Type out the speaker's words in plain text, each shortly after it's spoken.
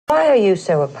Why are you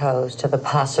so opposed to the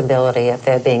possibility of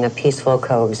there being a peaceful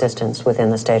coexistence within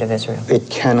the State of Israel? It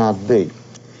cannot be.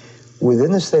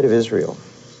 Within the State of Israel,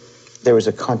 there is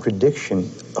a contradiction,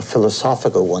 a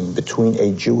philosophical one, between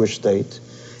a Jewish state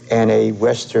and a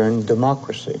Western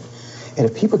democracy. And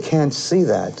if people can't see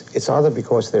that, it's either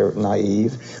because they're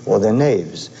naive or they're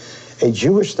knaves. A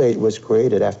Jewish state was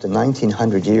created after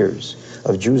 1900 years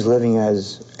of Jews living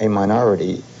as a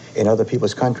minority in other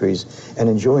people's countries and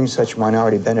enjoying such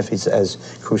minority benefits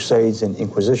as crusades and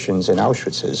inquisitions and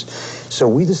Auschwitzes. So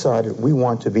we decided we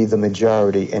want to be the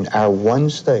majority in our one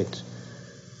state.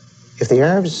 If the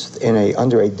Arabs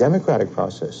under a democratic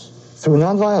process, through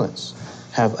nonviolence,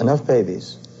 have enough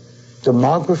babies,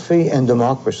 demography and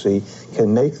democracy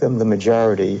can make them the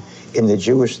majority in the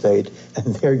Jewish state,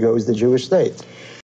 and there goes the Jewish state.